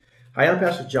Hi, I'm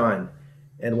Pastor John,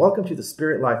 and welcome to the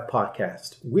Spirit Life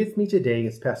Podcast. With me today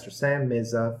is Pastor Sam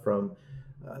Meza from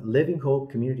Living Hope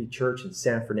Community Church in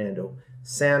San Fernando.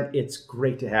 Sam, it's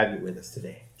great to have you with us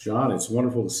today. John, it's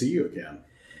wonderful to see you again.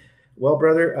 Well,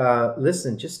 brother,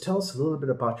 listen, just tell us a little bit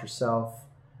about yourself.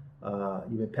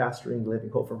 You've been pastoring Living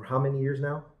Hope for how many years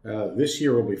now? This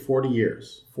year will be 40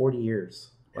 years. 40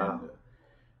 years. Wow.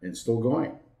 And still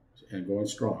going, and going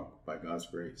strong by God's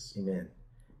grace. Amen.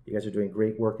 You guys are doing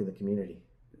great work in the community.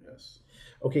 Yes.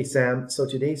 Okay, Sam, so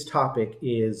today's topic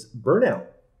is burnout.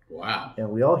 Wow.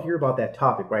 And we all hear about that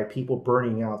topic, right? People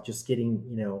burning out, just getting,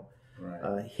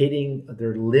 hitting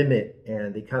their limit,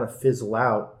 and they kind of fizzle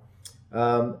out.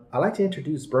 I'd like to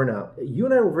introduce burnout. You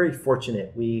and I were very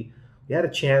fortunate. We had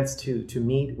a chance to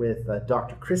meet with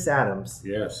Dr. Chris Adams.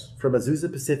 Yes. From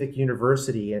Azusa Pacific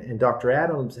University. And Dr.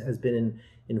 Adams has been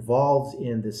involved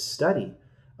in this study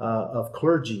of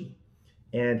clergy.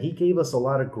 And he gave us a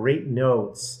lot of great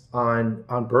notes on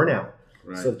burnout.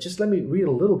 Right. So just let me read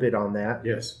a little bit on that.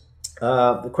 Yes.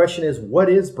 The question is, what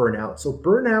is burnout? So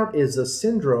burnout is a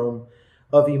syndrome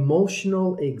of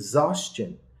emotional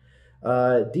exhaustion,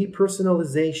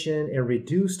 depersonalization, and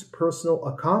reduced personal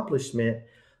accomplishment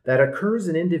that occurs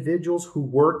in individuals who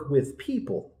work with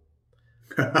people.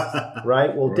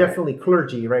 Right? Well, definitely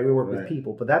clergy, right? We work with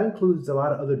people, but that includes a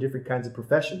lot of other different kinds of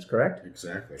professions, correct?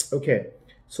 Exactly. Okay.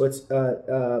 So it's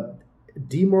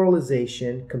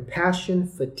demoralization, compassion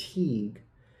fatigue,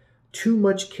 too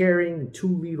much caring,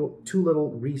 too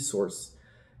little resource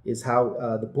is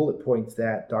how the bullet points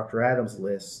that Dr. Adams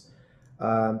lists.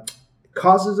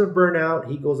 Causes of burnout,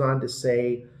 he goes on to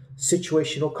say,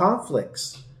 situational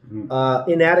conflicts,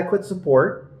 inadequate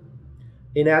support,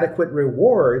 inadequate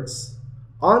rewards,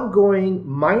 ongoing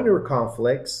minor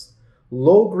conflicts,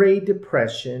 low-grade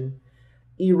depression,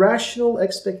 irrational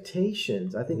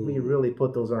expectations. I think we really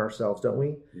put those on ourselves, don't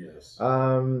we? Yes.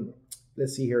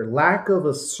 Let's see here. Lack of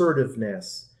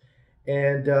assertiveness,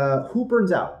 and who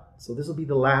burns out. So this will be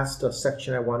the last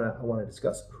section I want to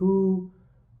discuss. Who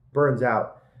burns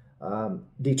out?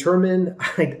 Determined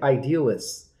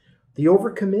idealists, the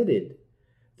overcommitted,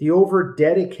 the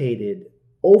overdedicated,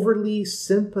 overly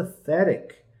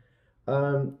sympathetic,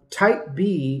 type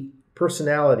B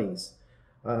personalities.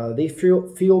 They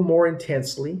feel more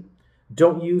intensely,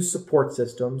 don't use support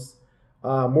systems,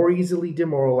 more easily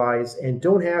demoralized, and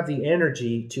don't have the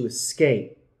energy to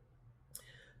escape.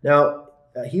 Now,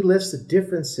 he lists the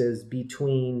differences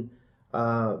between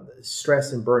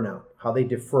stress and burnout, how they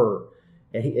differ.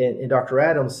 And Dr.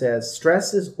 Adams says,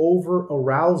 stress is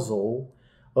over-arousal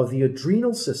of the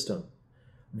adrenal system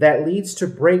that leads to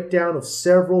breakdown of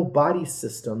several body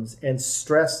systems and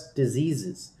stress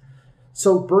diseases.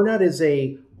 So burnout is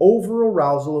a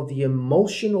over-arousal of the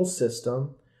emotional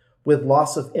system with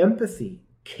loss of empathy,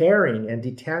 caring, and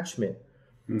detachment.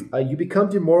 You become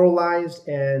demoralized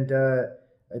and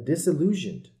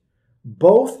disillusioned.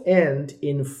 Both end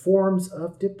in forms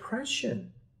of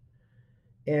depression.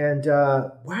 And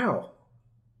wow,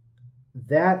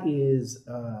 that is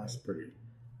that's pretty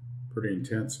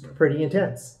intense. Pretty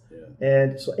intense. Yeah.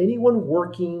 And so anyone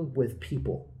working with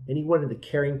people, anyone in the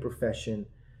caring profession,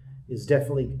 is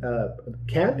definitely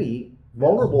can be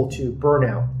vulnerable to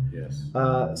burnout. Yes.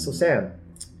 So Sam,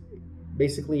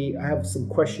 basically, I have some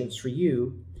questions for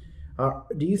you.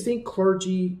 Do you think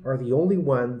clergy are the only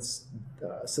ones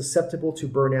susceptible to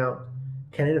burnout?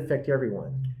 Can it affect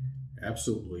everyone?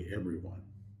 Absolutely everyone,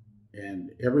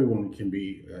 and everyone can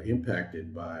be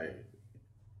impacted by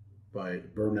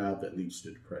burnout that leads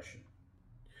to depression.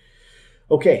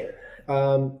 Okay,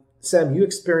 Sam, you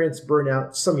experienced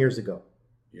burnout some years ago.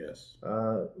 Yes.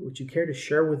 Would you care to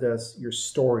share with us your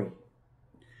story?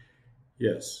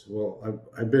 Yes. Well,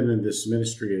 I've been in this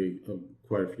ministry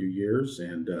quite a few years,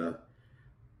 and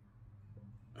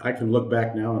I can look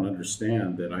back now and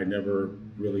understand that I never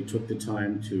really took the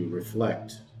time to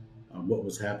reflect on what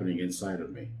was happening inside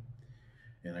of me.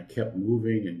 And I kept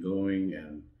moving and going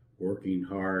and working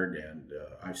hard, and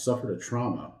I suffered a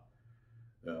trauma,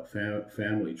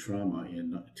 family trauma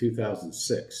in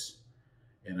 2006,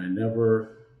 and I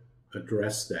never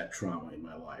addressed that trauma in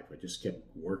my life. I just kept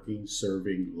working,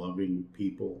 serving, loving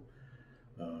people,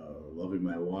 loving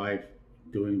my wife,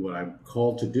 doing what I'm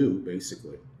called to do,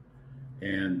 basically.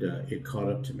 And it caught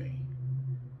up to me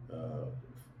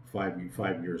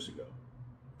 5 years ago.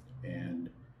 And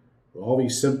all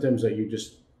these symptoms that you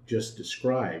just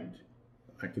described,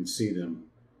 I can see them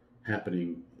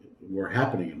were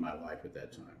happening in my life at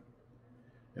that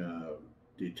time.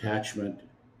 Detachment,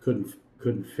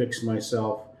 couldn't fix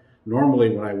myself. Normally,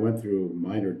 when I went through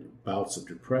minor bouts of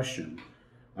depression,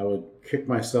 I would kick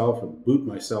myself and boot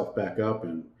myself back up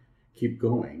and keep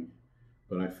going.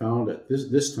 But I found that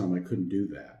this time I couldn't do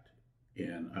that,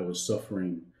 and I was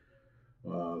suffering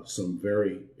some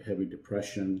very heavy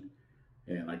depression,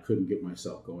 and I couldn't get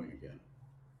myself going again.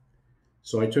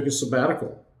 So I took a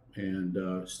sabbatical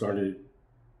and started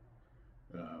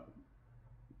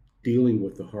dealing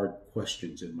with the hard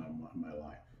questions in my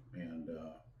life. And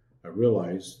I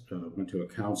realized, went to a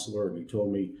counselor, and he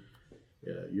told me,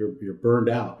 you're burned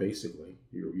out, basically.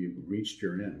 You've reached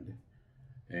your end.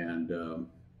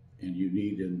 And you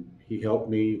need, and he helped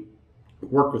me,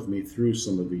 work with me through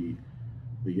some of the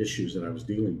issues that I was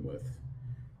dealing with.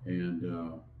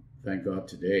 And thank God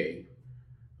today,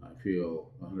 I feel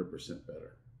 100%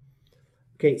 better.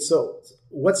 Okay, so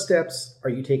what steps are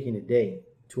you taking today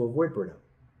to avoid burnout?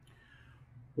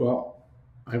 Well,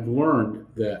 I've learned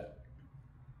that,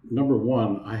 number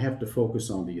one, I have to focus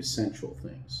on the essential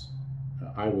things.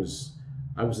 I was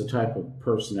the type of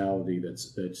personality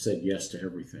that said yes to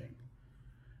everything.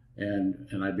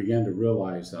 And I began to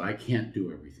realize that I can't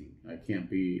do everything. I can't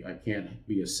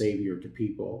be a savior to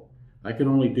people. I can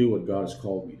only do what God has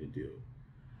called me to do.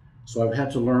 So I've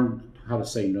had to learn how to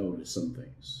say no to some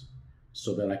things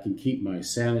so that I can keep my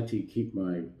sanity, keep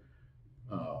my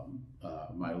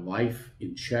my life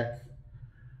in check.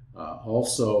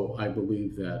 Also, I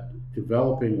believe that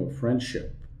developing a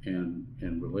friendship and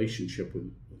relationship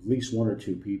with at least one or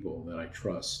two people that I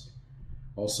trust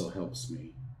also helps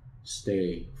me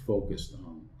stay focused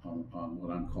on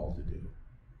what I'm called to do.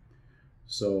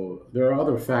 So there are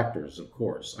other factors, of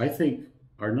course. I think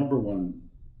our number one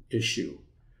issue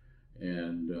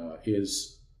and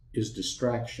is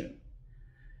distraction.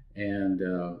 And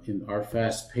in our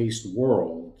fast-paced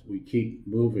world, we keep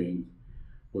moving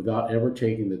without ever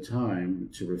taking the time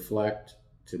to reflect,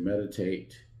 to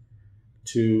meditate,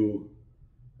 to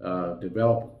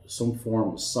develop some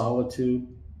form of solitude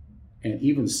and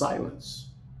even silence.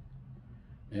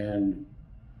 And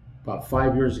about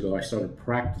 5 years ago, I started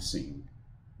practicing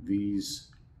these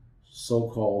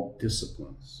so-called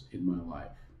disciplines in my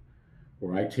life,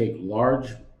 where I take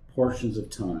large portions of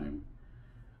time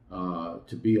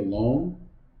to be alone,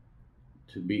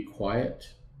 to be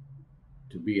quiet,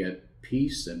 to be at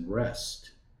peace and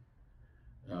rest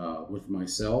with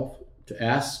myself, to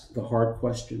ask the hard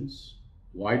questions.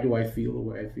 Why do I feel the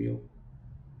way I feel?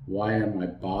 Why am I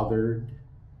bothered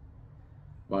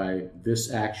by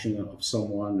this action of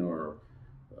someone or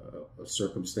a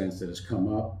circumstance that has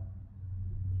come up?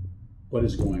 What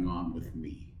is going on with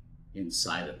me,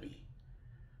 inside of me?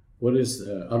 What is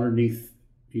underneath,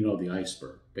 the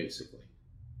iceberg, basically?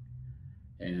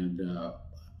 And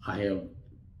I have,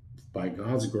 by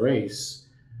God's grace,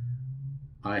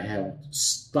 I have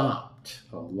stopped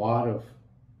a lot of,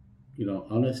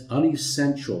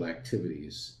 unessential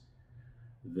activities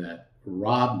that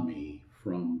rob me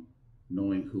from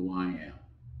knowing who I am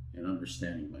and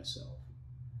understanding myself.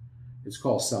 It's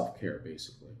called self-care,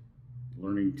 basically.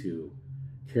 Learning to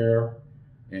care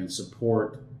and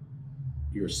support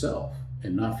yourself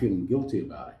and not feeling guilty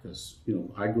about it. Because,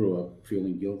 I grew up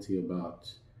feeling guilty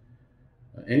about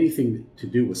anything to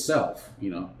do with self,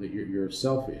 that you're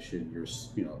selfish and you're,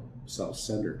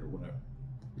 self-centered or whatever.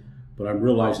 But I'm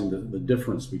realizing the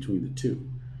difference between the two.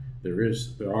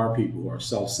 There are people who are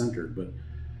self-centered, but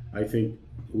I think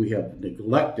we have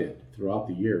neglected throughout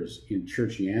the years in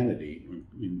churchianity,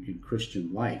 in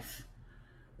Christian life,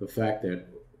 the fact that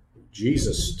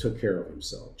Jesus took care of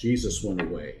himself. Jesus went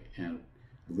away and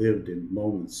lived in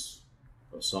moments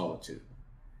of solitude.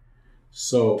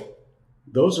 So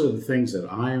those are the things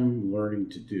that I'm learning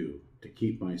to do to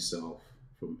keep myself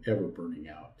from ever burning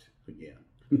out again.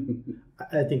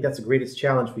 I think that's the greatest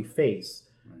challenge we face.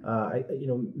 Right.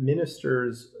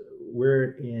 Ministers,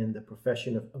 we're in the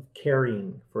profession of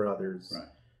caring for others. Right.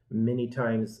 Many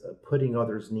times putting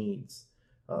others' needs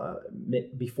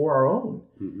before our own.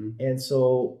 Mm-hmm. And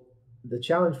so the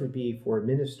challenge would be for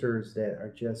ministers that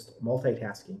are just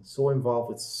multitasking, so involved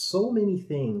with so many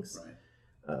things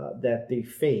Right. that they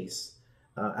face.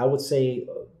 I would say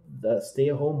the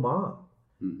stay-at-home mom,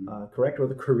 Mm-hmm. correct, or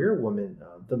the career woman,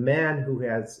 the man who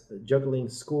has juggling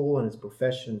school and his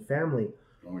profession, family.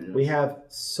 Oh, yes. We have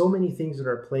so many things at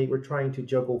our plate. We're trying to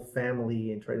juggle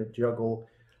family and try to juggle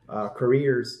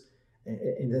careers,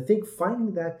 and I think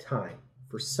finding that time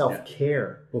for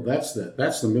self-care. Well, that's the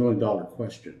 $1 million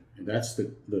question, and that's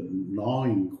the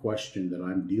gnawing question that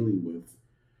I'm dealing with.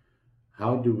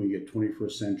 How do we get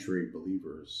 21st century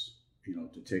believers,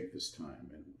 to take this time,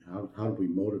 and how do we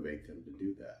motivate them to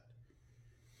do that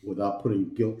without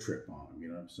putting guilt trip on them? You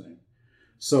know what I'm saying?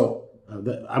 So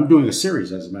I'm doing a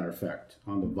series, as a matter of fact,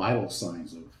 on the vital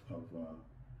signs of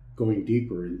going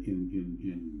deeper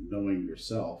in knowing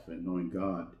yourself and knowing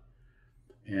God.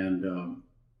 And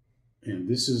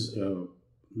this is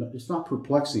it's not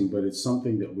perplexing, but it's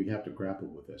something that we have to grapple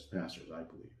with as pastors, I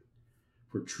believe,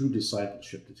 for true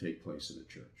discipleship to take place in a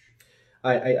church.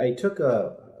 I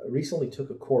recently took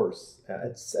a course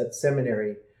at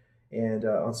seminary and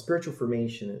on spiritual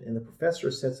formation, and the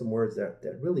professor said some words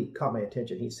that really caught my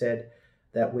attention. He said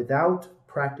that without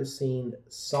practicing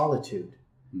solitude,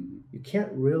 you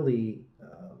can't really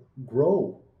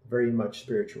grow very much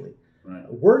spiritually. Right.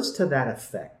 Words to that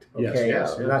effect. Okay,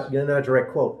 yes. Not a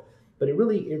direct quote, but it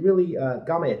really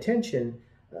got my attention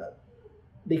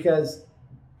because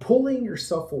pulling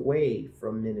yourself away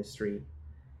from ministry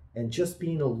and just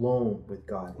being alone with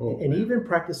God, and even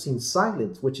practicing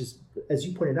silence, which is, as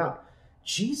you pointed out,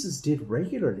 Jesus did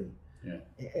regularly. Yeah.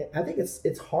 I think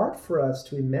it's hard for us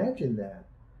to imagine that,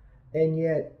 and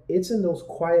yet it's in those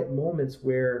quiet moments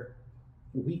where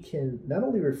we can not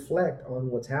only reflect on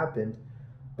what's happened,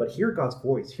 but hear God's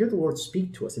voice, hear the Lord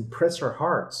speak to us, impress our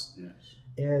hearts. Yes.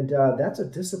 And that's a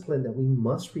discipline that we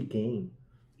must regain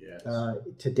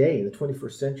today in the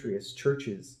 21st century as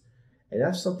churches. And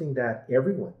that's something that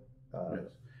everyone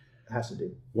has to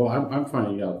do. Well, I'm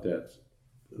finding out that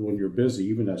when you're busy,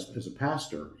 even as a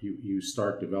pastor, you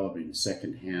start developing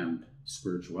secondhand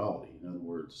spirituality. In other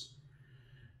words,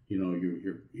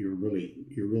 you're really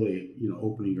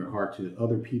opening your heart to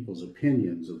other people's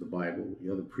opinions of the Bible,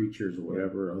 the other preachers or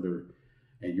whatever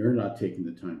and you're not taking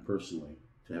the time personally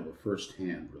to have a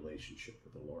firsthand relationship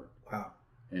with the Lord. Wow.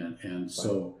 And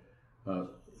so a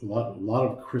lot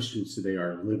of Christians today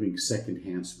are living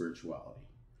secondhand spirituality.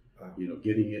 Wow.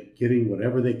 Getting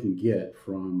whatever they can get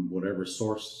from whatever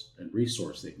source and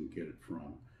resource they can get it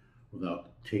from,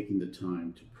 without taking the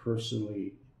time to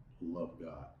personally love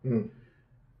God. Mm.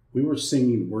 We were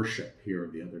singing worship here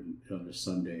the other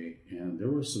Sunday, and there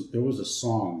was a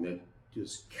song that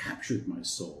just captured my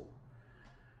soul,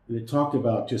 and it talked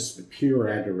about just the pure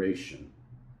adoration.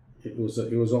 It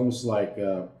was almost like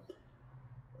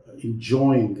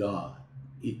enjoying God,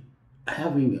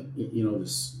 having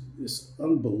this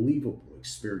unbelievable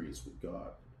experience with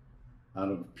God, out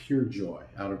of pure joy,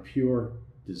 out of pure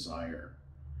desire.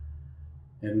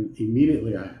 And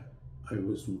immediately I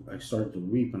started to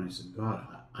weep, and I said, God,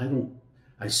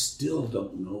 I still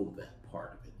don't know that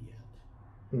part of it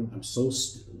yet. I'm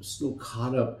still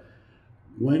caught up.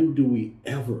 When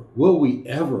will we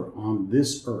ever on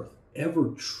this earth ever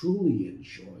truly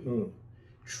enjoy,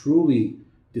 truly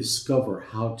discover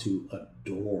how to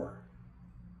adore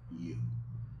you?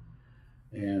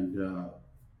 And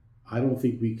I don't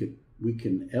think we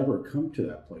can ever come to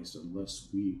that place unless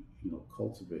we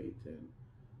cultivate and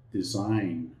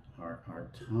design our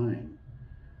time.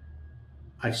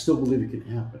 I still believe it can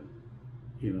happen.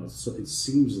 So it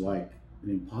seems like an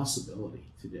impossibility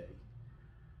today.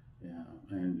 Yeah,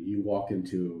 and you walk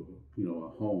into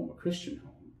a home, a Christian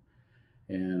home,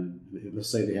 and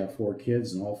let's say they have 4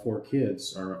 kids, and all 4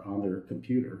 kids are on their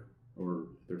computer or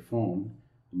their phone.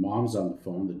 The mom's on the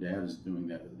phone, the dad is doing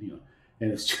that,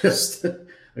 and it's just,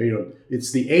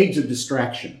 it's the age of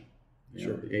distraction,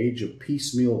 the age of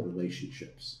piecemeal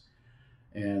relationships.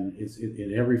 And it's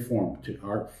in every form. To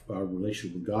our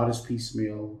relationship with God is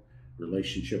piecemeal.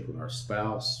 Relationship with our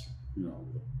spouse,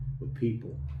 with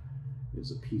people,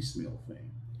 is a piecemeal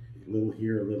thing. A little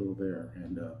here, a little there,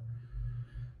 and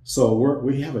so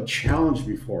we have a challenge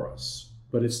before us.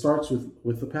 But it starts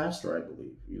with the pastor, I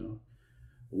believe.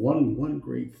 One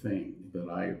great thing that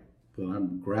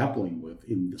I'm grappling with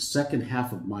in the second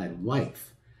half of my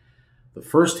life. The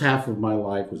first half of my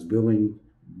life was building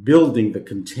the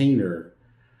container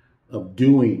of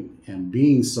doing and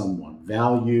being someone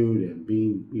valued, and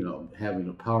being, having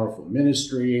a powerful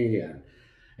ministry,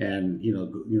 and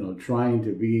trying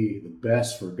to be the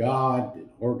best for God and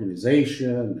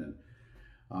organization,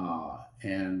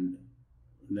 and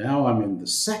now I'm in the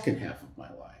second half of my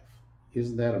life.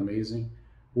 Isn't that amazing?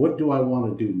 What do I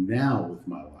want to do now with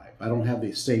my life? I don't have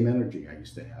the same energy I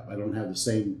used to have. I don't have the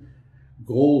same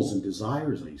goals and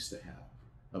desires I used to have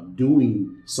of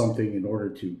doing something in order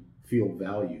to feel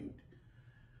valued.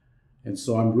 And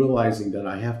so I'm realizing that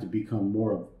I have to become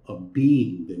more of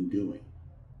being than doing.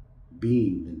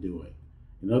 Being than doing.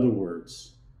 In other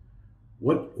words,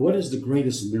 what is the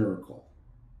greatest miracle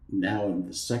now in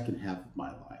the second half of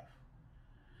my life?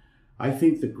 I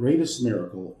think the greatest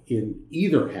miracle in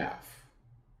either half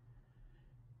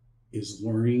is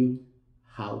learning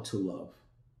how to love.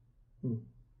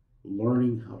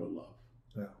 Learning how to love.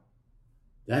 Yeah.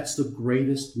 That's the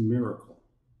greatest miracle.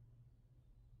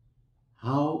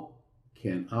 How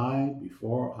can I,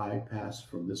 before I pass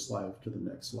from this life to the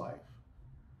next life,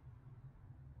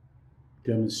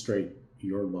 demonstrate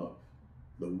your love?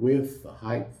 The width, the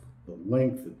height, the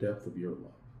length, the depth of your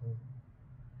love.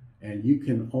 And you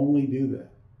can only do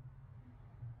that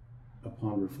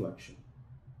upon reflection,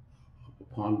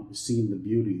 upon seeing the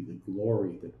beauty, the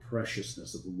glory, the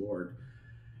preciousness of the Lord,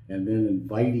 and then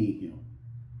inviting Him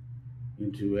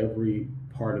into every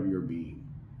part of your being,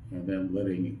 and then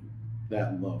letting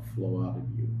that love flow out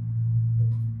of you.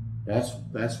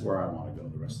 That's where I want to go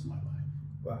the rest of my life.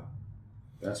 Wow.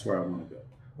 That's where I want to go.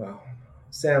 Wow.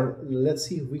 Sam, let's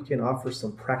see if we can offer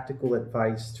some practical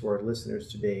advice to our listeners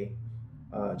today,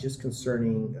 just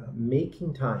concerning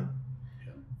making time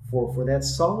for that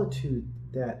solitude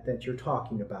that you're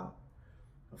talking about.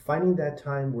 Finding that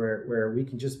time where we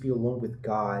can just be alone with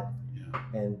God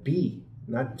and be,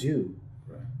 not do.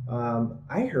 Right.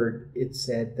 I heard it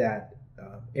said that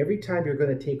every time you're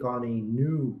going to take on a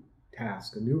new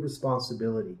task, a new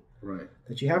responsibility, right,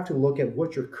 that you have to look at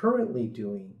what you're currently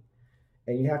doing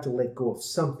and you have to let go of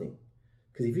something.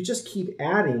 Because if you just keep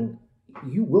adding,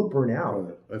 you will burn out.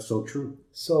 Oh, that's so true.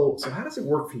 So how does it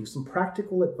work for you? Some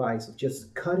practical advice of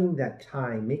just cutting that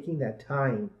time, making that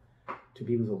time to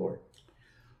be with the Lord.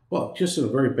 Well, just a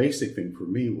very basic thing for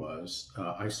me was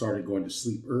I started going to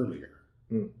sleep earlier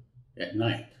at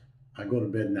night. I go to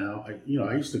bed now. I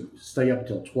used to stay up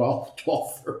until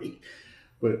 12:30,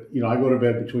 but I go to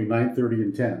bed between 9:30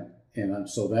 and 10, and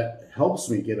so that helps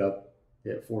me get up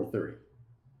at 4:30.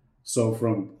 So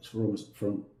from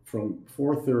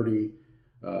 4:30,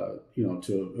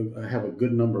 to have a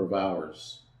good number of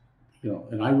hours,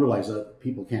 and I realize that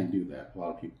people can't do that. A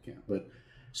lot of people can't, but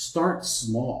start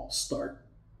small.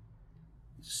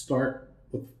 Start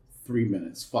with 3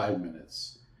 minutes, 5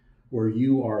 minutes, where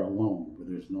you are alone, where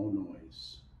there's no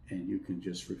noise, and you can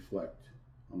just reflect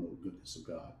on the goodness of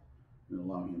God and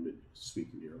allow Him to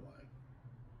speak into your life.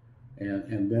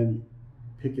 And then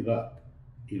pick it up,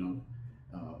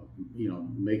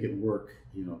 make it work,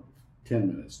 10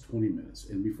 minutes, 20 minutes.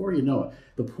 And before you know it,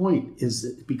 the point is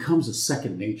it becomes a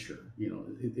second nature.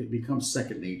 It becomes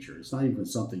second nature. It's not even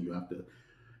something you have to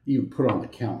even put on the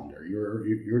calendar.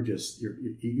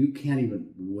 You can't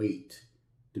even wait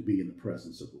to be in the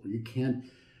presence of the Lord. You can't,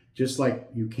 just like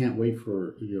you can't wait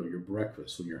for your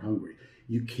breakfast when you're hungry.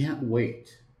 You can't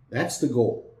wait. That's the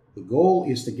goal. The goal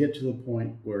is to get to the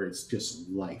point where it's just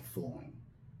life flowing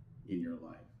in your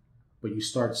life. But you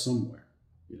start somewhere,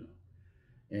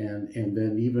 and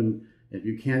then even if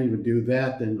you can't even do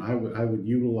that, then I would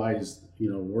utilize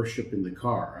worship in the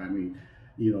car. I mean,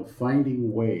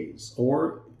 finding ways,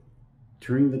 or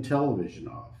turning the television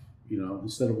off.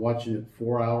 Instead of watching it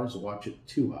 4 hours, watch it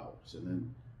 2 hours, and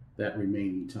then that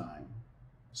remaining time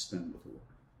spend with the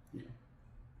Lord.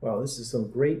 Well, this is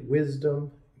some great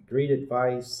wisdom, great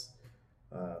advice.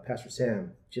 Pastor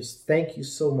Sam, just thank you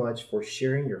so much for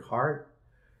sharing your heart,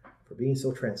 for being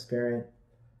so transparent,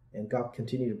 and God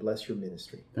continue to bless your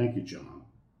ministry. Thank you, John.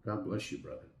 God bless you,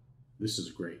 brother. This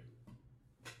is great.